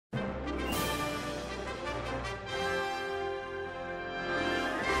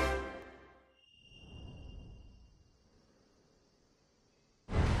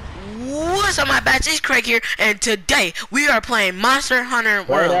up, my bats? It's Craig here, and today we are playing Monster Hunter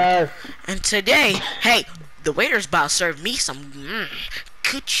World. And today, hey, the waiter's about to serve me some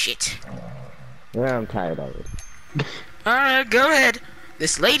good shit. Yeah, I'm tired of it. Alright, go ahead.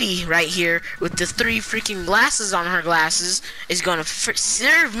 This lady right here with the 3 freaking glasses on her glasses is gonna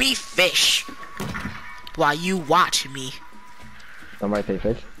serve me fish while you watch me. Somebody say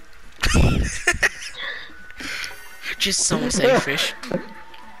fish? Just someone say fish.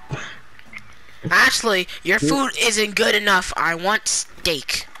 Actually, your food isn't good enough. I want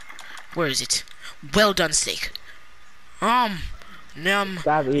steak. Where is it? Well done steak. Num.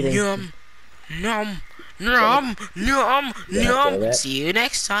 Stop eating. Yum. Num. Num. Num. Num. See you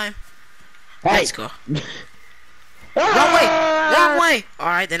next time. Hey. Let's go. Wrong way. Wrong way. All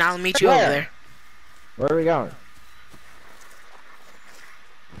right, then I'll meet you over there. Where are we going?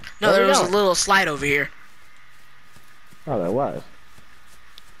 No, there was a little slide over here. Oh, there was.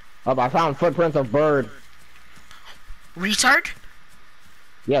 Oh, I found footprints of bird. Retard?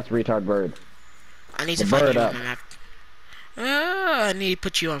 Yes, retard bird. I need to find you on the map. I need to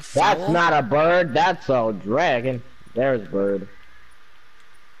put you on foul. That's not a bird. That's a dragon. There's bird.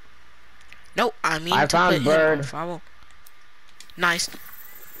 No, I mean I to found put bird. him on foul. Nice.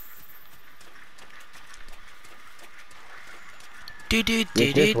 Do do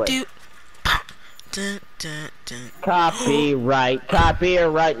do do do. Dun, dun, dun. Copyright,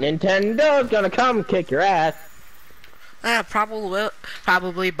 copyright. Nintendo's gonna come kick your ass.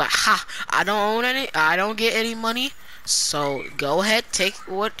 Probably, but ha! I don't own any. I don't get any money. So go ahead, take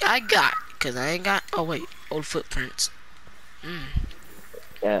what I got, cause I ain't got. Oh wait, old footprints.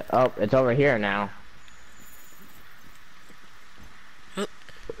 Yeah. Oh, it's over here now.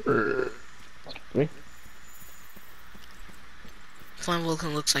 Flame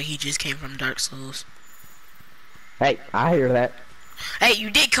Vulcan looks like he just came from Dark Souls. Hey, I hear that. Hey,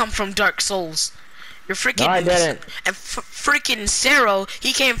 you did come from Dark Souls. You're freaking. No, I didn't. And freaking Cero,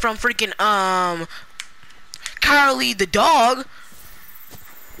 he came from freaking Cowardly the dog.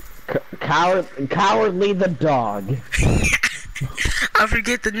 Cowardly the dog. I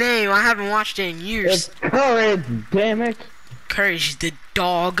forget the name. I haven't watched it in years. It's Courage, damn it. Courage the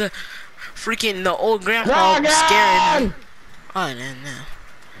dog. Freaking the old grandpa scaring him. Oh no.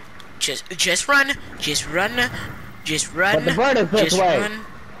 Just run. Just run. Just run. But the bird is this way. Run.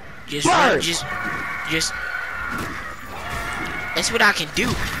 Just run. Just. That's what I can do.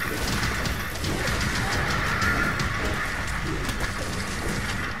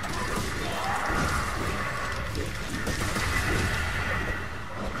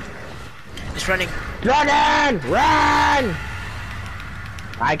 It's running. Dragon, run!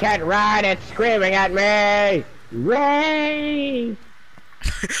 I can't run. It's screaming at me. Ray!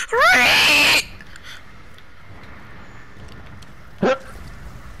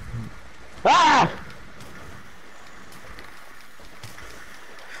 Ah!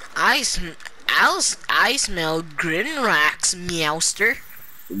 I smell Grinrax, Meowster.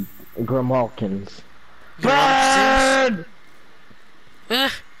 Grimalkins. Bird!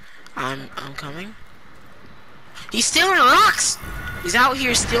 I'm coming. He's stealing rocks! He's out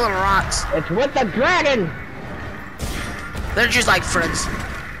here stealing rocks. It's with the dragon! They're just like friends.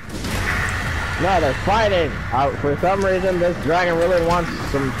 No, they're fighting. For some reason, this dragon really wants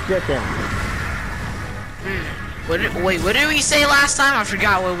some chicken. Wait, what did we say last time? I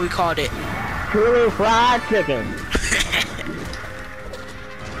forgot what we called it. True fried chicken.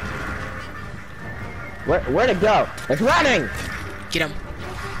 Where'd it go? It's running! Get him.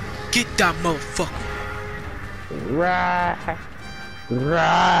 Get that motherfucker. Run!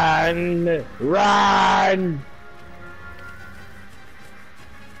 Run! Run!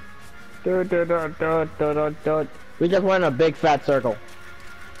 We just went in a big fat circle.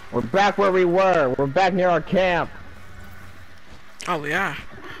 We're back where we were. We're back near our camp. Oh, we are.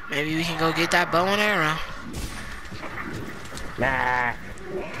 Maybe we can go get that bow and arrow. Nah.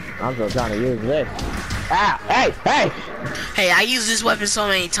 I'm still trying to use this. Ah! Hey! Hey! Hey, I use this weapon so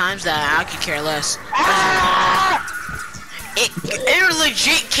many times that I could care less. Ah! It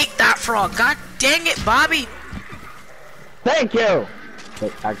legit kicked that frog. God dang it, Bobby. Thank you!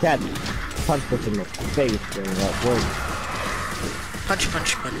 Wait, I can't punch this in the face during that word. Punch,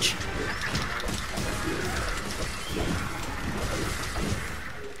 punch, punch.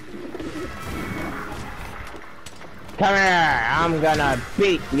 Come here! I'm gonna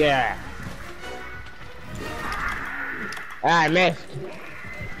beat ya! I missed.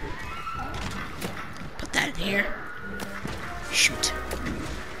 Put that in here. Shoot.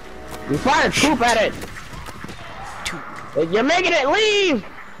 You fired poop at it! You're making it leave!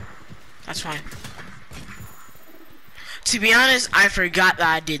 That's fine. To be honest, I forgot that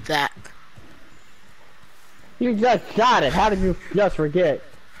I did that. You just shot it. How did you just forget?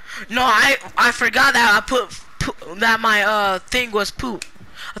 No, I forgot that I put that my thing was poop.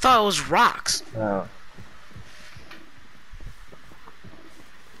 I thought it was rocks. Oh.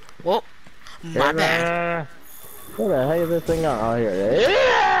 Well, my bad. Where the heck is this thing on? Oh, here.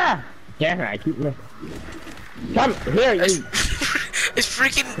 Yeah! Damn it, I keep missing. Come here, you. It's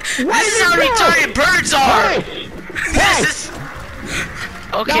freaking. This is how retarded birds are. This is.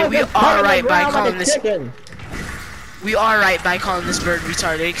 Okay, we are right by calling this. We are right by calling this bird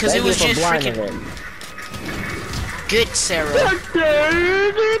retarded because it was just freaking. Good, Sarah.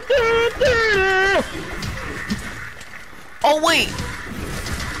 Oh wait.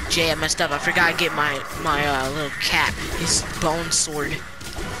 Jay, I messed up. I forgot to get my little cap, his bone sword.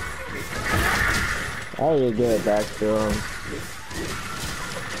 How do you get it back to him?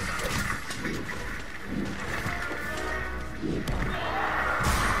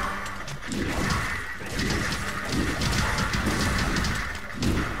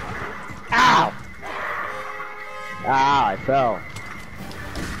 Ow! Ah, I fell.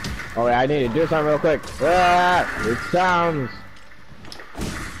 Oh wait, I need to do something real quick. Ah, it sounds.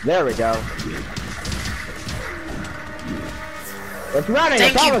 There we go. It's running!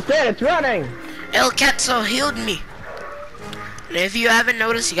 Thank It's you. almost dead! It's running! El Catso healed me. And if you haven't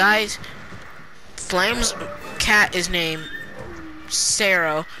noticed, guys, Flame's cat is named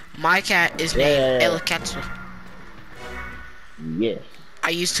Sarah. My cat is named El Catso. Yes. I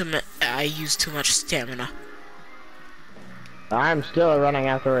use too much stamina. I'm still running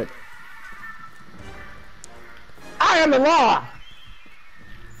after it. I am the law!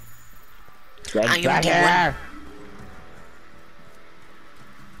 Get I am back the here!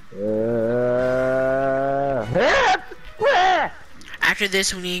 After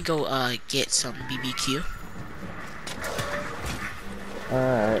this, we need to go get some BBQ.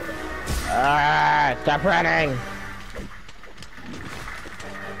 Alright. Ah, stop running!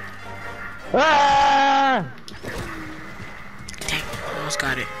 Ah! Dang, almost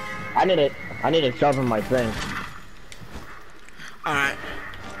got it. I need to sharpen my thing. Alright.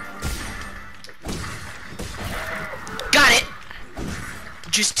 Got it!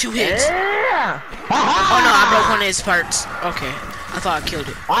 Just 2 hits. Yeah! Oh no, I broke one of his parts. Okay, I thought I killed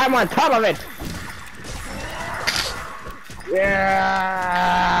it. I'm on top of it!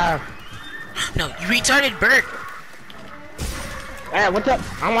 Yeah! No, you retarded bird. Hey, what's up?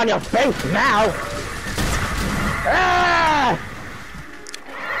 I'm on your face now! Ah!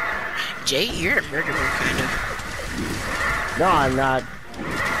 Jay, you're a murderer, kind of. No, I'm not.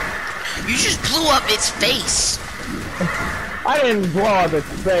 You just blew up its face. I didn't blow up its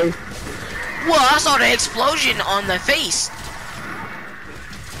face. Well, I saw the explosion on the face.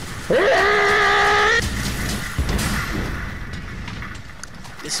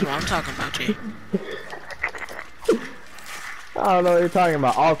 This is what I'm talking about, Jay. I don't know what you're talking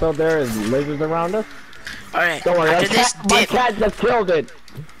about. Also, there is lizards around us. Alright, Don't worry, after this my dip, cat just killed it.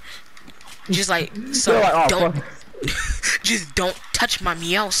 just like, so You're like, oh, don't, just don't touch my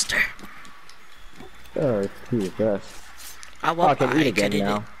Meowster. Oh, it's cute, yes. I Oh, won't I can eat again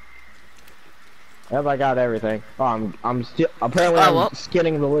now. Yep, I got everything. Oh, I'm still. Apparently, I'm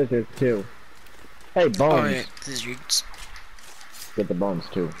skinning the lizards too. Hey, bones. Oh, yeah, lizards. Get the bones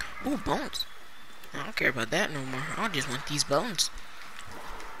too. Ooh, bones. I don't care about that no more. I just want these bones.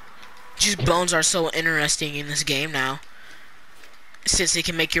 Just bones are so interesting in this game now. Since they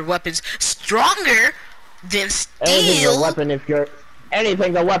can make your weapons stronger than Anything's steel. a weapon if you're.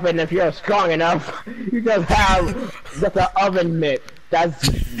 Anything's a weapon if you're strong enough. You just have just an oven mitt that's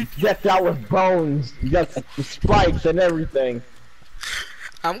decked out with bones, just spikes and everything.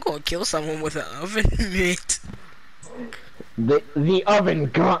 I'm gonna kill someone with an oven mitt. The oven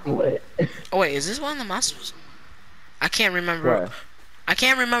gauntlet. Oh wait, is this one of the monsters? I can't remember. Where? I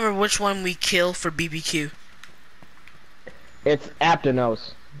can't remember which one we kill for BBQ. It's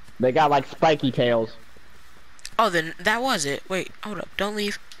Aptonos. They got like spiky tails. Oh, then that was it. Wait, hold up. Don't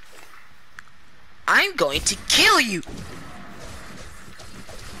leave. I'm going to kill you.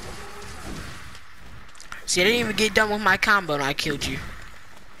 See, I didn't even get done with my combo and I killed you.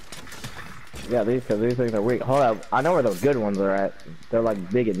 Yeah, these things are weak. Hold up, I know where those good ones are at. They're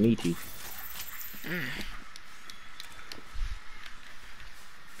like big and meaty.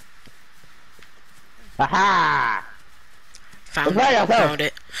 Aha! Found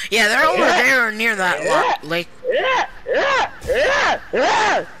it. Yeah, they're over there near that lake.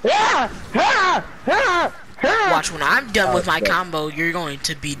 Watch, when I'm done with my combo, you're going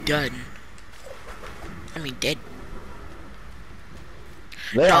to be done. I mean, dead.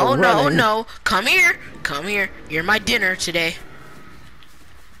 No, no, no. Come here. Come here. You're my dinner today.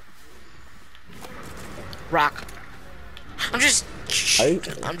 Rock. I'm just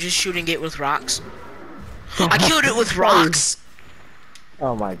shooting it with rocks. I killed it with rocks.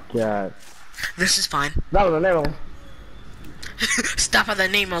 Oh my god. This is fine. No. Stop at the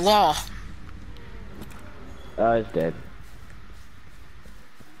name of law. Oh, it's dead.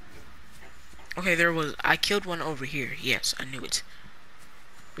 Okay, I killed one over here. Yes, I knew it.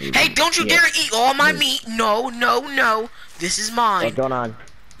 Hey, don't you dare eat all my meat. No. This is mine. What's going on?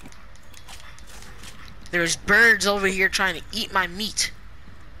 There's birds over here trying to eat my meat.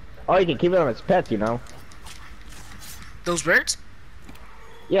 Oh, you can keep it on as pets, you know. Those birds?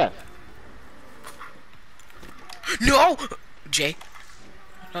 Yes. No! Jay.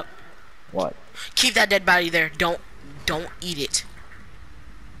 What? Keep that dead body there. Don't eat it.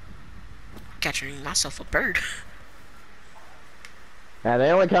 Catching myself a bird. Now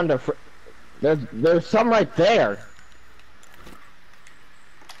they only come to there's some right there.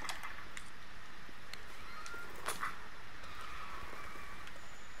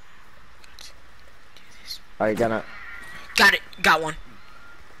 Are you gonna? Got it. Got one.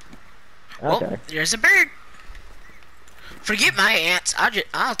 Okay. Well, there's a bird. Forget my ants.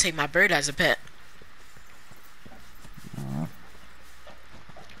 I'll take my bird as a pet.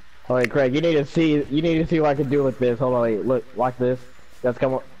 Oh wait, Craig, you need to see what I can do with this. Hold on, wait, look, watch this. Just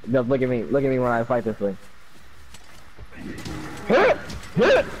come on, just look at me when I fight this thing.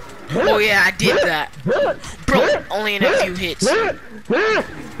 Oh yeah, I did that. Bro, only in a few hits. I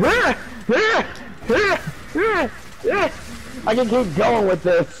can keep going with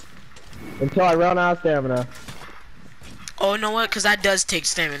this until I run out of stamina. Oh, you know what? Because that does take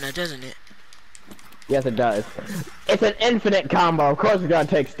stamina, doesn't it? Yes, it does. It's an infinite combo. Of course, it's gonna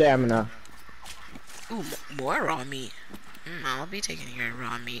take stamina. Ooh, more raw meat. I'll be taking your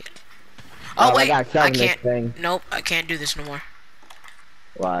raw meat. Oh wait, I can't. Nope, I can't do this no more.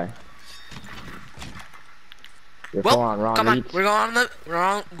 Why? You're Well, on raw come meat. on, we're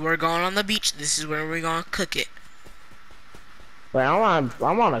going on the beach. This is where we're gonna cook it. Wait, I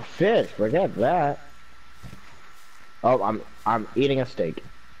want a fish. Forget that. Oh, I'm eating a steak.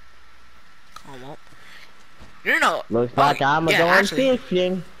 Come on. No. Looks like I'm going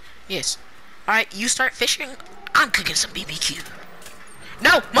fishing. Yes. All right, you start fishing. I'm cooking some BBQ.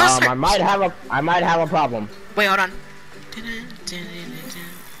 No, monster. I might have a problem. Wait, hold on.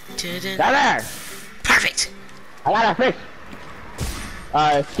 There. Perfect. I got a fish.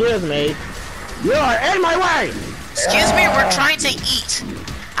 Excuse me. You are in my way. Excuse me, we're trying to eat.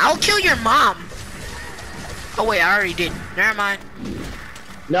 I'll kill your mom. Oh wait, I already did. Never mind.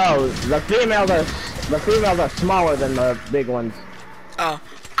 No, the females are smaller than the big ones. Oh,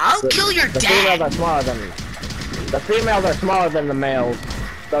 I'll kill your dad. The females are smaller than the males.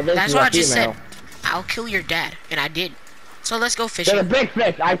 So this That's is what a I just female. said. I'll kill your dad, and I did. So let's go fishing. There's a big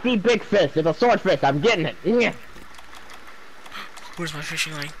fish. I see big fish. It's a swordfish. I'm getting it. Yeah. Where's my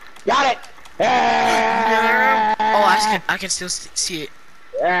fishing line? Got it. Oh, I can still see it.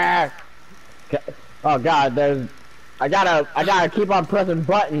 Oh God, I gotta keep on pressing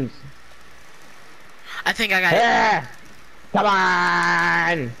buttons. I think I got it. Come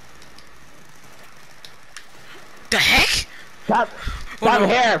on. The heck? Come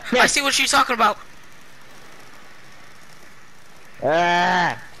here, fish. I see what you're talking about.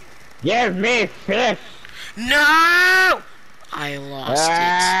 Give me fish. No! I lost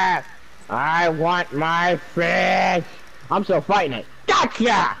it. I want my fish. I'm still fighting it.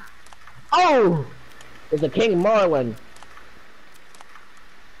 Gotcha! Oh! It's a King Merlin.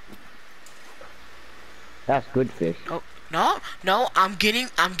 That's good fish. Oh, no, I'm getting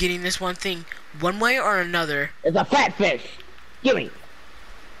this one thing. One way or another. It's a fat fish. Gimme.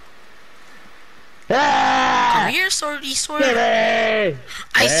 Come here, swordy sword. I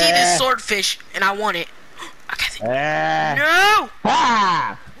see this swordfish and I want it. I got it. No!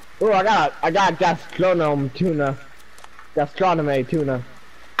 Ah! Oh, I got gastronomy tuna. Gastronomy tuna.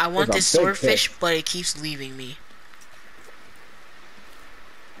 I want this swordfish, but it keeps leaving me.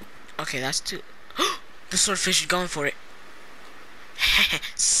 Okay, that's too. The swordfish is going for it.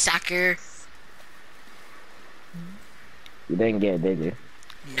 Sucker. You didn't get it, did you?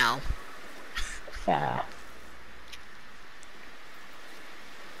 No. Ah.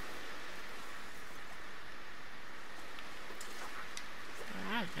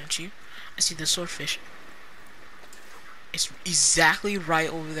 Don't you? I see the swordfish. It's exactly right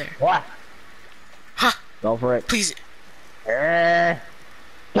over there. What? Huh? Go for it. Please. Come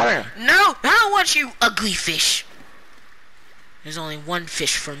here. No! I don't want you, ugly fish. There's only one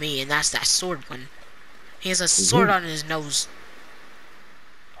fish for me, and that's that sword one. He has a sword on his nose.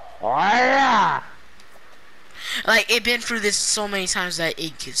 Oh yeah! Like, it been through this so many times that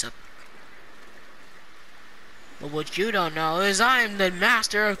it gives up. But what you don't know is I am the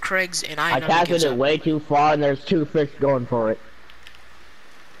master of Craig's, and I casted it way too far, and there's 2 fish going for it.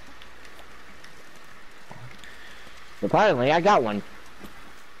 But finally, I got one.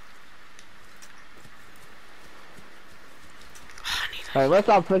 Alright, let's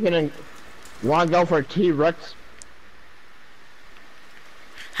all freaking. Wanna go for a T-Rex?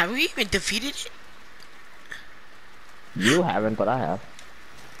 Have we even defeated it? You haven't, but I have.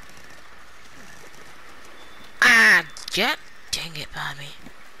 Ah, Jet. Dang it, Bobby.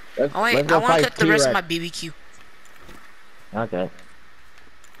 Oh wait, I want to cook the rest of my BBQ. Okay.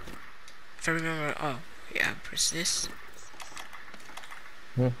 If I remember, oh yeah, press this.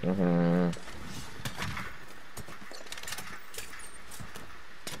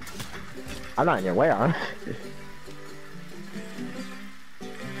 I'm not in your way, huh?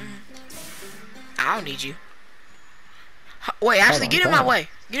 I don't need you. Wait, actually, get in my way.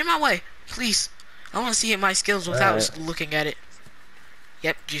 Get in my way, please. I want to see my skills without looking at it.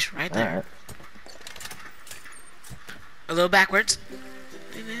 Yep, just right there. Right. A little backwards.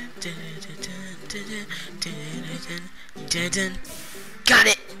 Got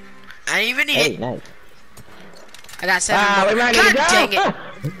it. I didn't even need it. Nice. I got 7 more. God dang it.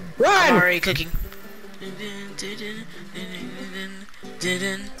 Run! I'm already cooking.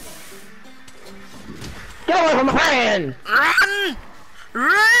 Get away from my hand! Run!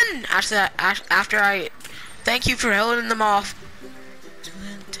 Run! After I thank you for holding them off.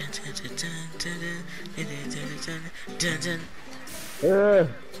 This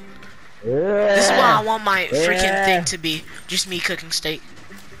is what I want my freaking thing to be. Just me cooking steak.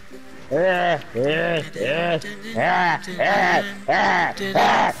 Wait, I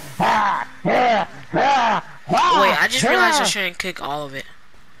just realized I shouldn't cook all of it.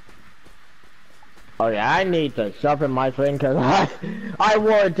 Oh yeah, I need to sharpen my thing because I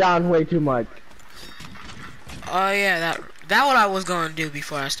wore it down way too much. Oh yeah, that what I was gonna do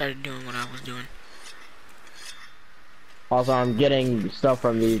before I started doing what I was doing. Also, I'm getting stuff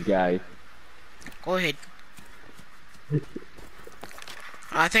from these guys. Go ahead.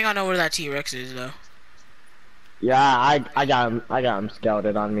 I think I know where that T-Rex is though. Yeah, I got him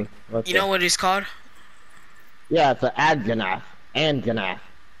scouted on me. You know what it's called? Yeah, it's an Adjanath. Adjanath.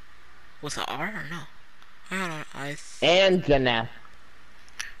 With an R or no? Adjanath.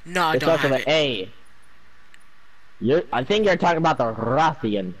 No, I it's don't also have an A. I think you're talking about the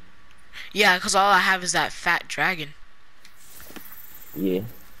Rathian. Yeah, because all I have is that fat dragon. Yeah.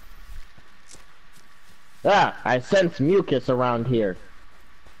 Ah, I sense mucus around here.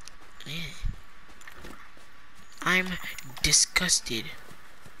 I'm disgusted.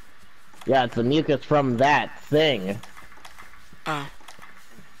 Yeah, it's the mucus from that thing. Oh.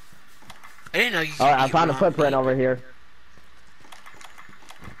 I didn't know you could I eat found a raw footprint meat. over here.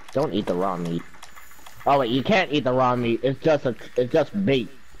 Don't eat the raw meat. Oh wait, you can't eat the raw meat. It's just bait.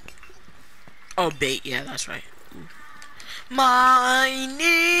 Oh, bait. Yeah, that's right. Ooh.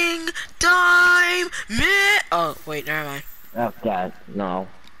 Mining time. Oh, wait, never mind. Oh god, no.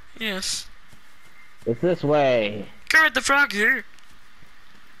 Yes. It's this way. Carrot the frog here.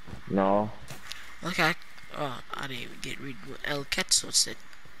 No. Okay. Oh, I didn't even get read what El Quetzal said.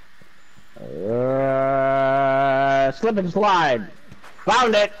 Slip and slide.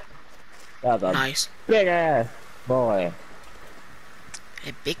 Found it. That's a Nice. big ass boy.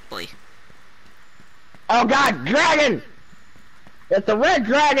 A big boy. Oh god, dragon! It's the red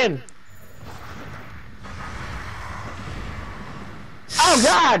dragon! Oh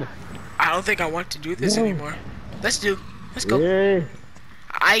god! I don't think I want to do this anymore. Let's go. Yeah.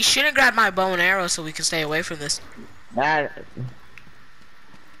 I shouldn't grab my bow and arrow so we can stay away from this. That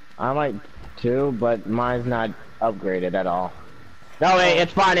I might too, but mine's not upgraded at all. No wait,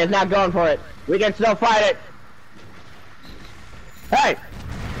 it's fine, it's not going for it. We can still fight it. Hey!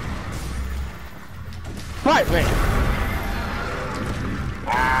 Fight me!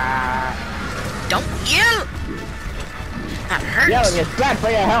 Don't yell! That hurts. Yelling is bad for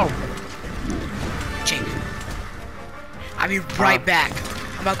your health. Jake. I'll be right back.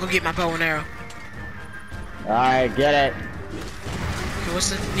 I'm about to go get my bow and arrow. Alright, get it. Okay, what's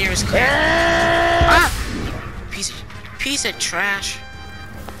the nearest camp? Piece of trash.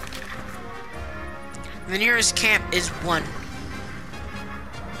 The nearest camp is 1.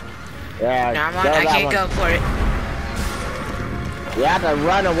 Yeah, Now I can't go for it. You have to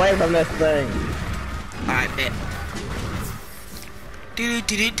run away from this thing. Alright, bet. Do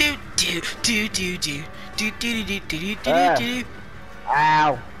do do do do do do do do do do do do do.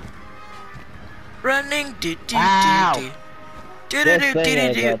 Ow. Running do do Ow. do do do do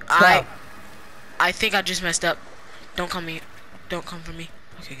do do. I think I just messed up. Don't come for me.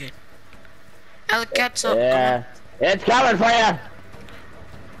 Okay, good. El Quetzal. Yeah. It's coming for you!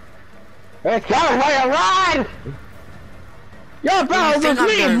 It's coming for you, run! Your battle's with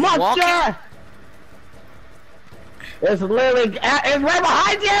me, monster! It's literally, it's right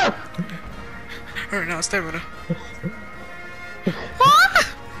behind you! Alright, now stamina.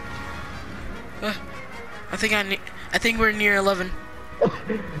 I think we're near 11.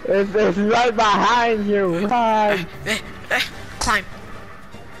 It's right behind you, run! Climb.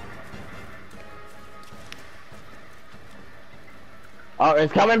 Oh,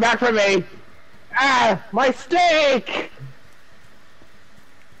 it's coming back for me! Ah, my steak!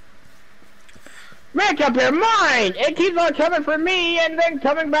 Make up your mind! It keeps on coming for me and then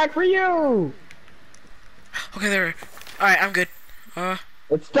coming back for you! Okay, there. Alright, I'm good.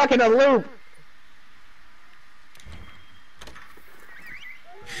 It's stuck in a loop!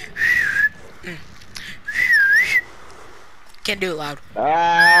 Can't do it loud.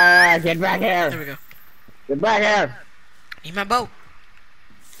 Get back here! There we go. Get back here! Need my bow.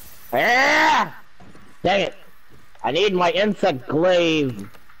 Ah! Dang it! I need my insect glaive.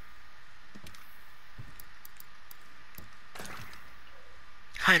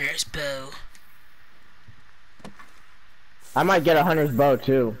 Hunter's bow. I might get a hunter's bow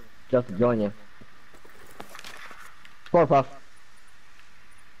too, just to join you. Puff.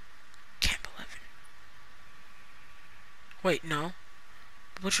 Camp 11. Wait, no.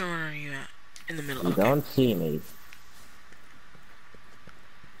 Which one are you at? In the middle. You okay. don't see me.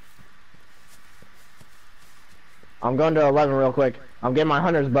 I'm going to 11 real quick. I'm getting my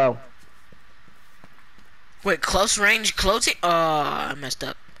hunter's bow. Wait, close range closing? Oh, I messed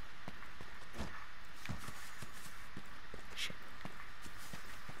up.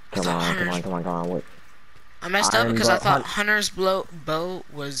 Come on, wait. I messed up because I thought hunter's bow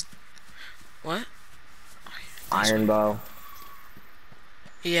was... What? Iron bow.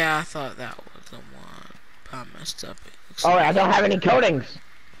 Yeah, I thought that was the one. But I messed up. Oh, I don't have any coatings.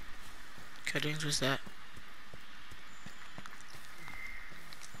 Coatings was that?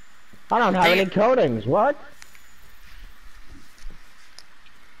 I don't have any coatings. What?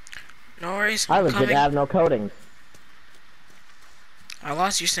 No worries. I legit have no coatings. I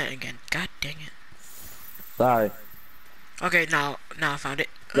lost your scent again. God dang it. Sorry. Okay, now I found it.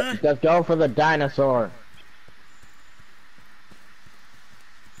 Just go for the dinosaur.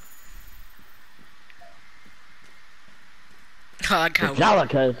 I got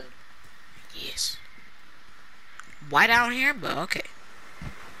Jalicas. Yes. Why down here? But okay.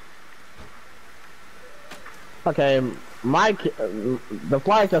 Okay, the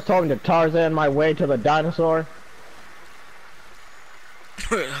flag just told me to Tarzan my way to the dinosaur.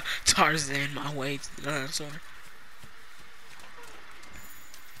 Tarzan my way to the dinosaur.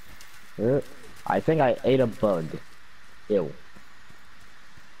 I think I ate a bug. Ew.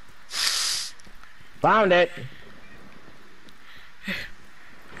 Found it.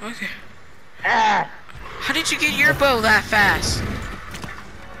 Okay. Ah! How did you get your bow that fast?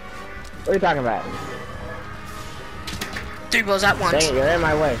 What are you talking about? 3 bows at once. Dang it, you're in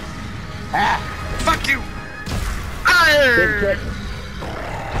my way. Ah! Fuck you! Big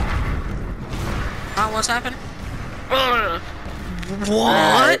What's happened?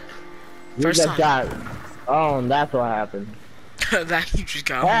 What? You First just got... Oh, and that's what happened. That you just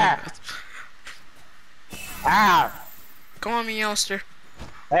got. Ah! Ah! Go on, me, Elster.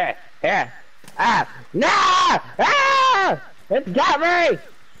 Hey! Ah! No! Ah! It got me!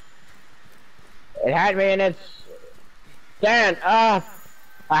 It had me in its... Stand up!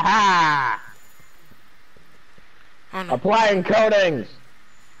 Aha! Oh no. Applying coatings!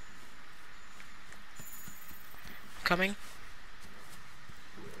 Coming.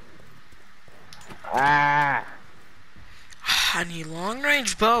 Ah! I need long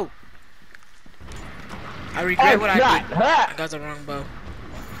range bow. I regret what I did. I got the wrong bow.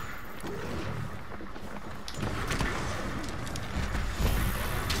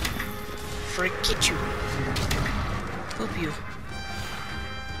 Forget you. Poop you.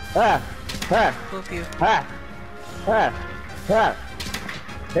 Poop you.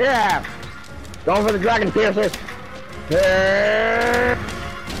 Yeah! Going for the dragon piercer!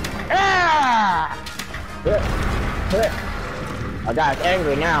 I got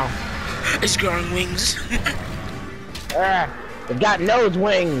angry now. It's growing wings. It got nose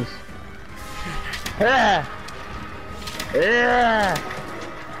wings.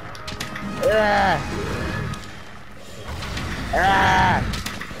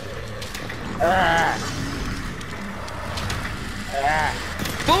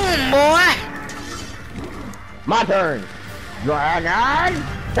 Boom, boy! My turn. Dragon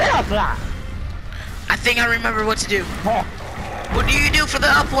piercer. I think I remember what to do. What do you do for the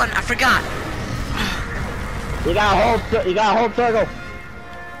up one? I forgot. You got a whole circle.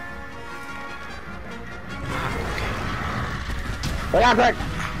 Look out, quick.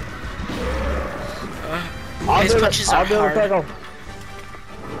 His punches are hard. I'll do the circle.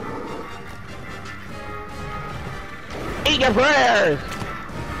 Eat your prayers.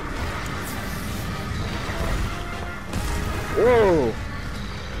 Whoa.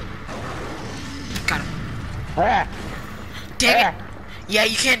 Got him. Ah. Dang it. Yeah,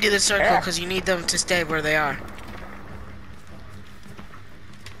 you can't do the circle because you need them to stay where they are.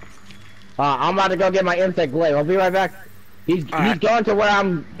 I'm about to go get my insect blade. I'll be right back. He's going to where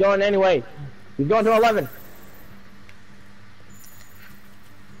I'm going anyway. He's going to 11.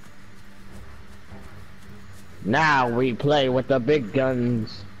 Now we play with the big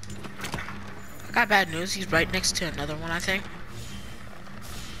guns. I got bad news. He's right next to another one, I think.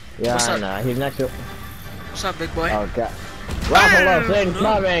 Yeah, I know. He's next to. What's up, big boy? Oh god. Buffalo thing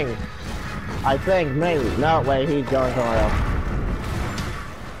coming. I think maybe. No, wait. He's going somewhere else.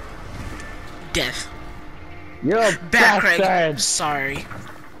 Death. You're a bastard. Sorry.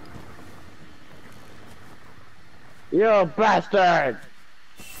 You're a bastard.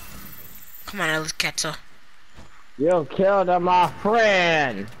 Come on, Alice Ketsa. You killed my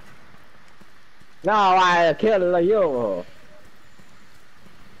friend. No, I killed you.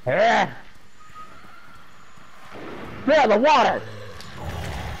 Feel the water.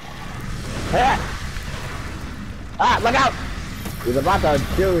 Ah, look out. He's about to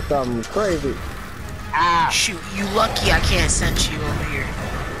do something crazy. Ah. Shoot, you lucky I can't send you over here.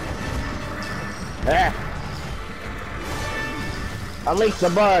 Unleash the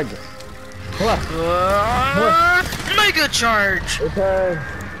bug. Mega charge. Okay.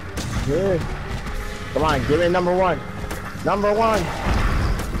 Good. Come on, give me number one. Number one.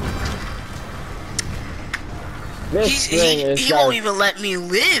 This thing is he won't even let me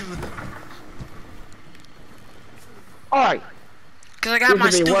live. Alright. Cause I got my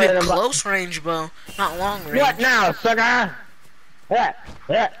stupid close range bow, not long range. What now, sucker? I'm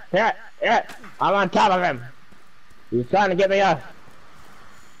on top of him. He's trying to get me up.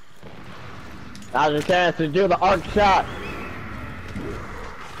 Now's your chance to do the arc shot.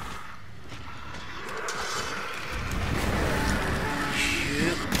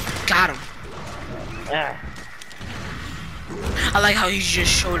 Shoot. Got him. I like how he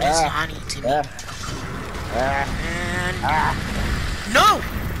just showed his honey to me. And no!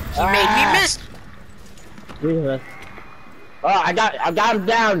 He made me miss. Jesus. Oh, I got him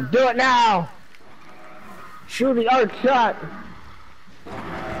down. Do it now. Shoot the arc shot.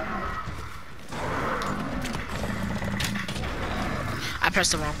 I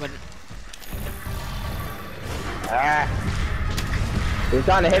pressed the wrong button. He's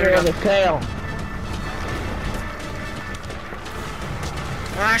trying to hit her in the tail.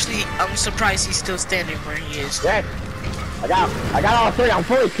 Well, actually, I'm surprised he's still standing where he is. Yes. I got all three. I'm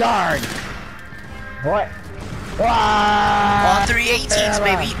fully charged. What? All 3 18s,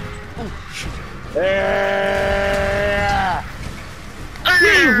 baby. Ooh, shoot.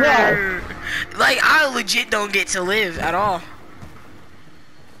 Like, I legit don't get to live at all.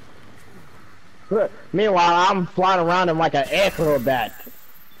 Meanwhile, I'm flying around him like an acrobat.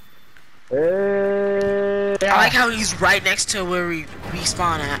 I like how he's right next to where we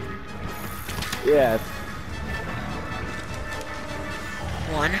respawn at. Yeah.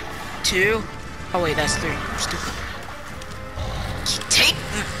 1, 2. Oh wait, that's 3. I'm stupid.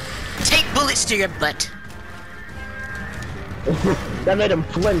 Take bullets to your butt. That made him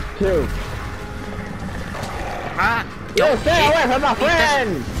flinch too. Yo, stay away from my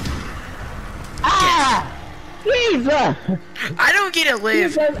friend! Ah! Jesus! I don't get to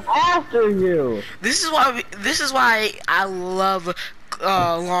live. He's after you. This is why I love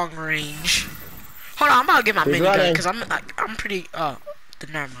long range. Hold on, I'm about to get my minigun because I'm pretty.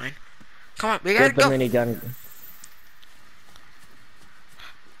 Never mind. Come on, we gotta go. Minigun.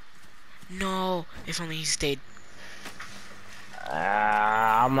 No, if only he stayed.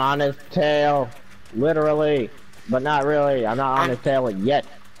 I'm on his tail, literally, but not really. I'm not on his tail yet.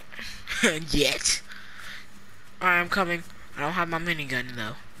 Yet. Alright, I'm coming. I don't have my minigun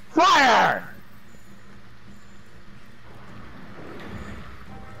though. Fire!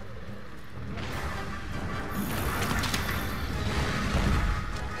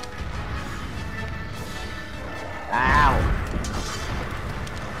 Ow!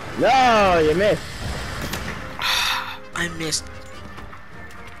 No, you missed. I missed.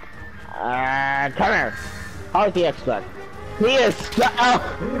 Come here. How's the expert? He is stuck. Oh.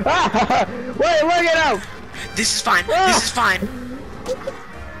 Wait, look at him! This is fine. This is fine.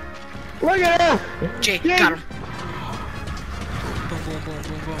 Look at him! Jay, got him. Boom, boom, boom,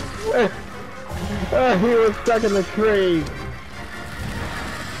 boom, boom. He was stuck in the tree.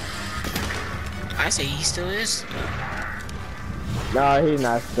 I say he still is. No, he's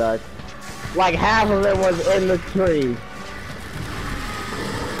not stuck. Like half of it was in the tree.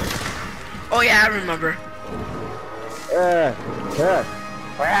 Oh yeah, I remember.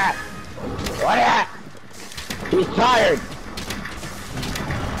 What at? He's tired.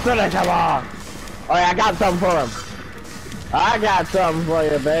 Finish him off. Oh yeah, I got something for him. I got something for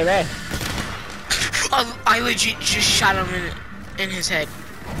you, baby. I legit just shot him in his head.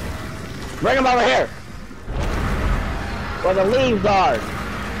 Bring him over here. Where the leaves are.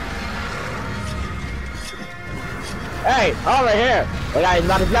 Hey, over here. The guy's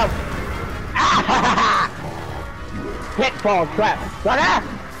about to jump. Pitfall trap. Sucker!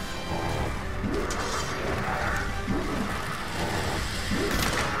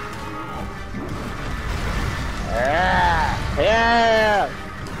 Yeah!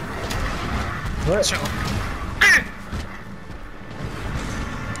 What?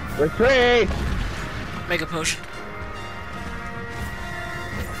 Retreat! Make a potion.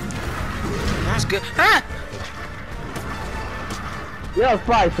 That's good. Ah! You'll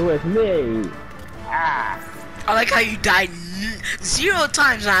fight with me. Ah. I like how you died 0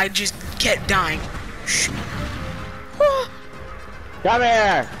 times and I just kept dying. Come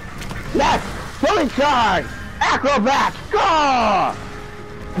here! Left! Fully charged! Acrobat! Go!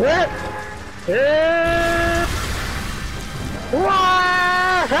 Hit! Hit! Yeah!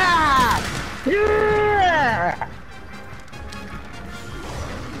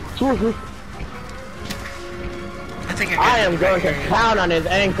 I think I am going to pound on his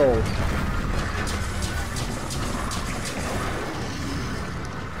ankles.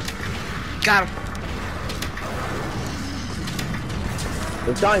 Got him.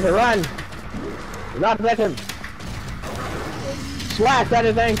 He's going to run. Not let him. Slash at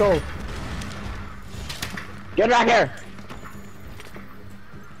his ankles. Get back here.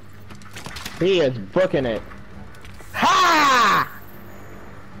 He is booking it. Ha!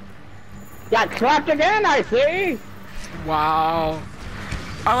 Got trapped again, I see. Wow.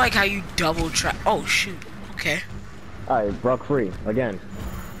 I like how you double trap. Oh shoot. Okay. I broke free again.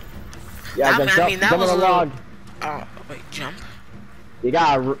 Yeah, I mean that was a log. Oh wait, jump. You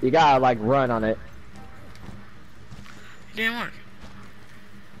gotta like run on it. It didn't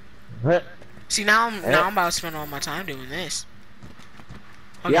work. See now I'm about to spend all my time doing this.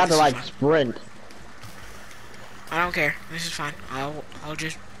 Okay, you have to like fine. sprint. I don't care. This is fine. I'll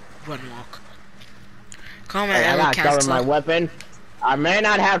just run and walk. Come on, Hey, I gotta cover my weapon. I may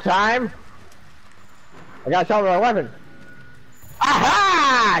not have time. I gotta cover my weapon.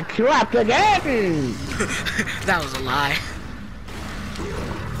 Aha! Trapped again! That was a lie.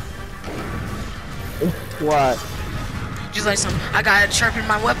 What? Just like some, I gotta sharpen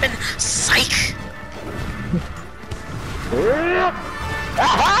my weapon. Psych!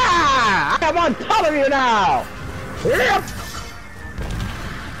 Aha! I am on top of you now! Yep!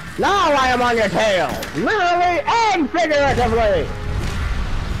 Now I am on your tail! Literally and figuratively!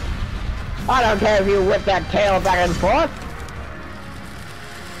 I don't care if you whip that tail back and forth!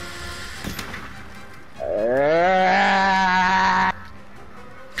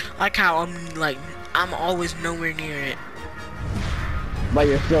 Like how I'm always nowhere near it. But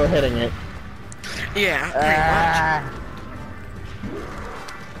you're still hitting it. Yeah, pretty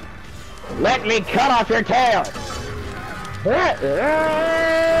much. Let me cut off your tail!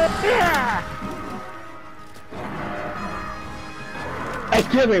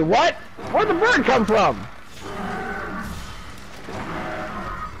 Excuse me, what? Where'd the bird come from?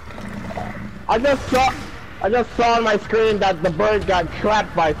 I just saw on my screen that the bird got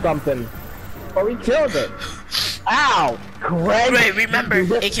trapped by something. But we killed it. Ow! Craig! Wait, remember,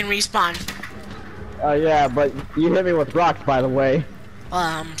 it can respawn. Oh yeah, but you hit me with rocks, by the way. Oh,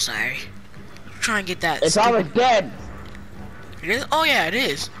 I'm sorry. Try and get that. It's almost dead. It is? Oh yeah, it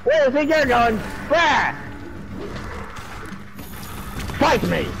is. Where do you think you're going? Bah! Fight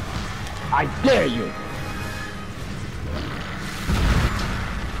me! I dare you!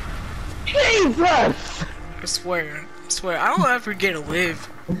 Jesus! I swear, I don't ever get to live,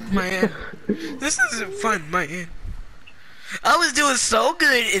 man. This isn't fun, man. I was doing so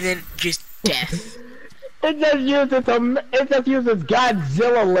good, and then just death. It just uses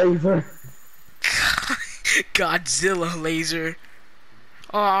Godzilla laser. Godzilla laser.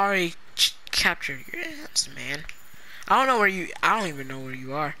 Oh, I already captured your ass, man. I don't even know where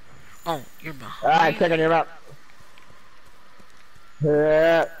you are. Oh, you're behind. Alright, checking you out.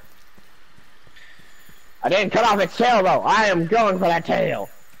 I didn't cut off its tail though. I am going for that tail.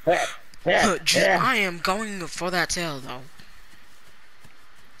 I am going for that tail though.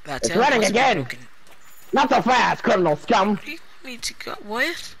 That it's tail running again. Not so fast, criminal scum! Where do you want me to go?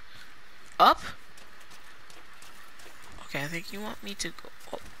 What? Up? Okay, I think you want me to go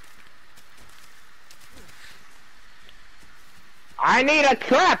up. I need a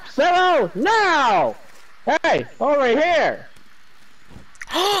trap, Silo! Now! Hey, over here!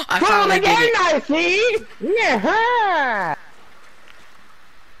 I Boom finally did again, it. I see! Yeah!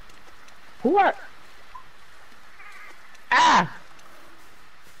 What? Ah!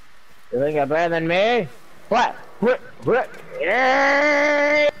 You think you're better than me? What?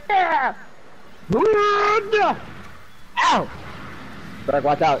 Yeah! Ow! Better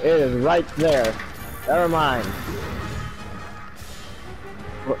watch out, it is right there. Never mind.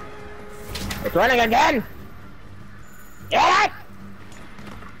 It's running again! Yeah!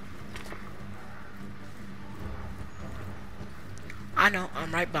 I know,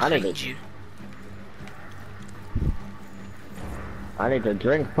 I'm right behind you. I need to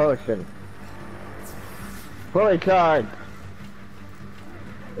drink potion. Fully charged.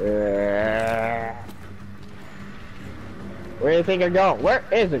 Where do you think you're going? Where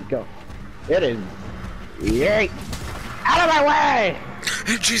is it going? It is. Yay! Out of my way!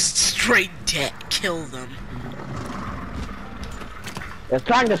 Just straight dead. Kill them. It's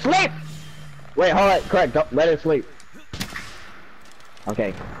trying to sleep! Wait, hold it. Craig, don't let it sleep.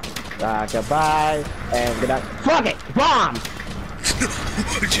 Okay. Goodbye. And good night. Fuck it! Bomb!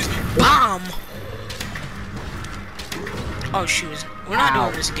 Just bomb! Oh shoot, we're not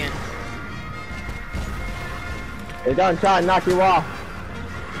doing this again. They're gonna try and knock you off.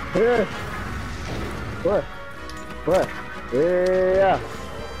 What? Yeah.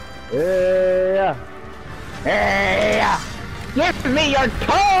 Give me your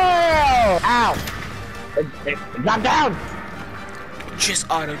toe! Ow! Drop down! Just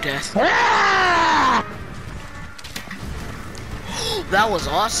auto death. Ah! That was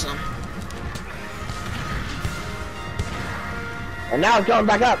awesome. And now it's going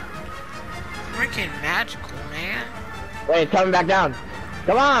back up. Freaking magical, man. Wait, it's coming back down.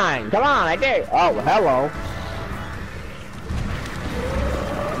 Come on, I did. Oh, hello.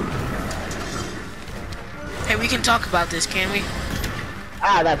 Hey, we can talk about this, can we?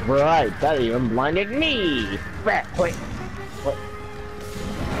 Ah, that's right. That even blinded me. Wait. What?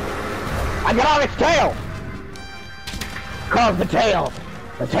 I got on its tail. Carve the tail.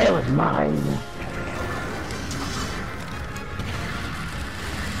 The tail is mine.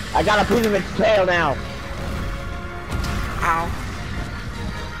 I got a piece of its tail now. Ow.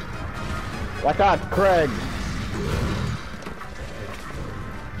 Watch out, Craig.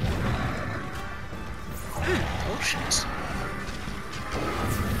 Potions.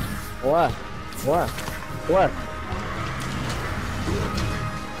 What?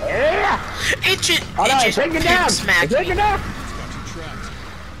 Yeah! It just, Oh no, it take it down! smacked Take me. it down!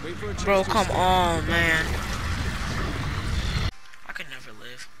 Bro, come on, man. I could never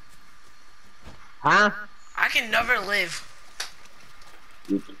live. Huh? I can never live.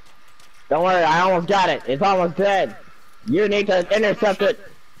 Don't worry, I almost got it. It's almost dead. You need to intercept it.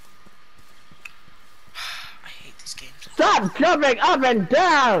 I hate this game. Stop jumping up and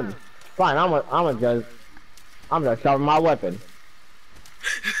down! Fine, I'm just shoving my weapon.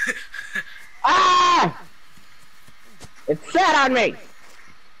 Ah! It sat on me!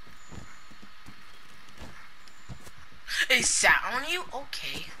 It sat on you?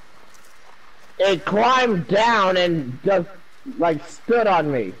 Okay. It climbed down and just, like, stood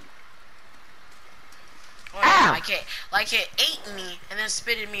on me. Oh, Ow! yeah, like it ate me and then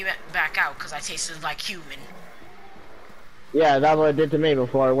spitted me back out because I tasted like human. Yeah, that's what it did to me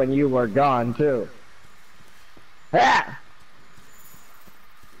before when you were gone, too. Ah!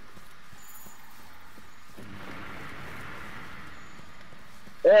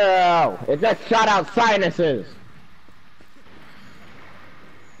 Ew! It just shot out sinuses!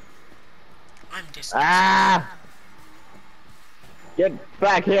 I'm disgusted. Ah! Get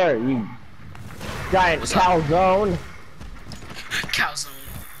back here, you giant calzone! Calzone.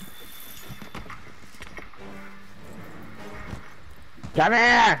 Come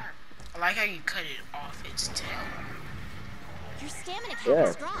here! I like how you cut it off its tail. Your stamina cap Yeah.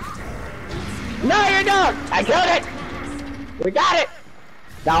 is dropped. No, you don't! I killed it! We got it!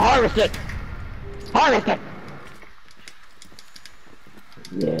 Now harvest it! Harvest it!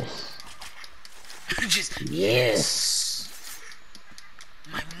 Yes. Just Yes.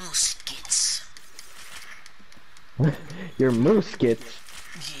 my muskets. Your muskets.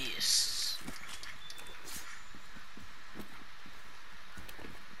 Yes.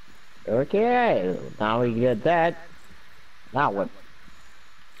 Okay, now we get that. Now what?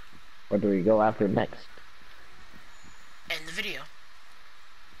 What do we go after next? End the video.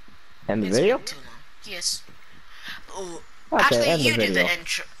 End the It's video? been too long. Yes. Ooh. Okay, Actually, end the you did the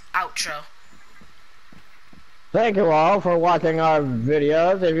video. outro. Thank you all for watching our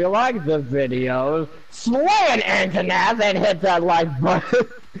videos. If you like the videos, slay an internet and hit that like button.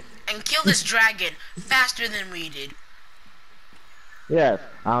 And kill this dragon faster than we did. Yes,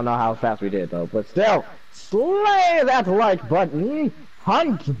 I don't know how fast we did though, but still, slay that like button,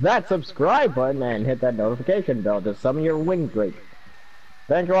 hunt that subscribe button, and hit that notification bell to summon your win streak.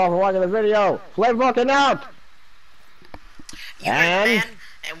 Thank you all for watching the video. Flame Vulcan out! You heard the man,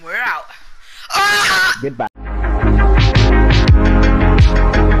 and we're out. Ah! Goodbye.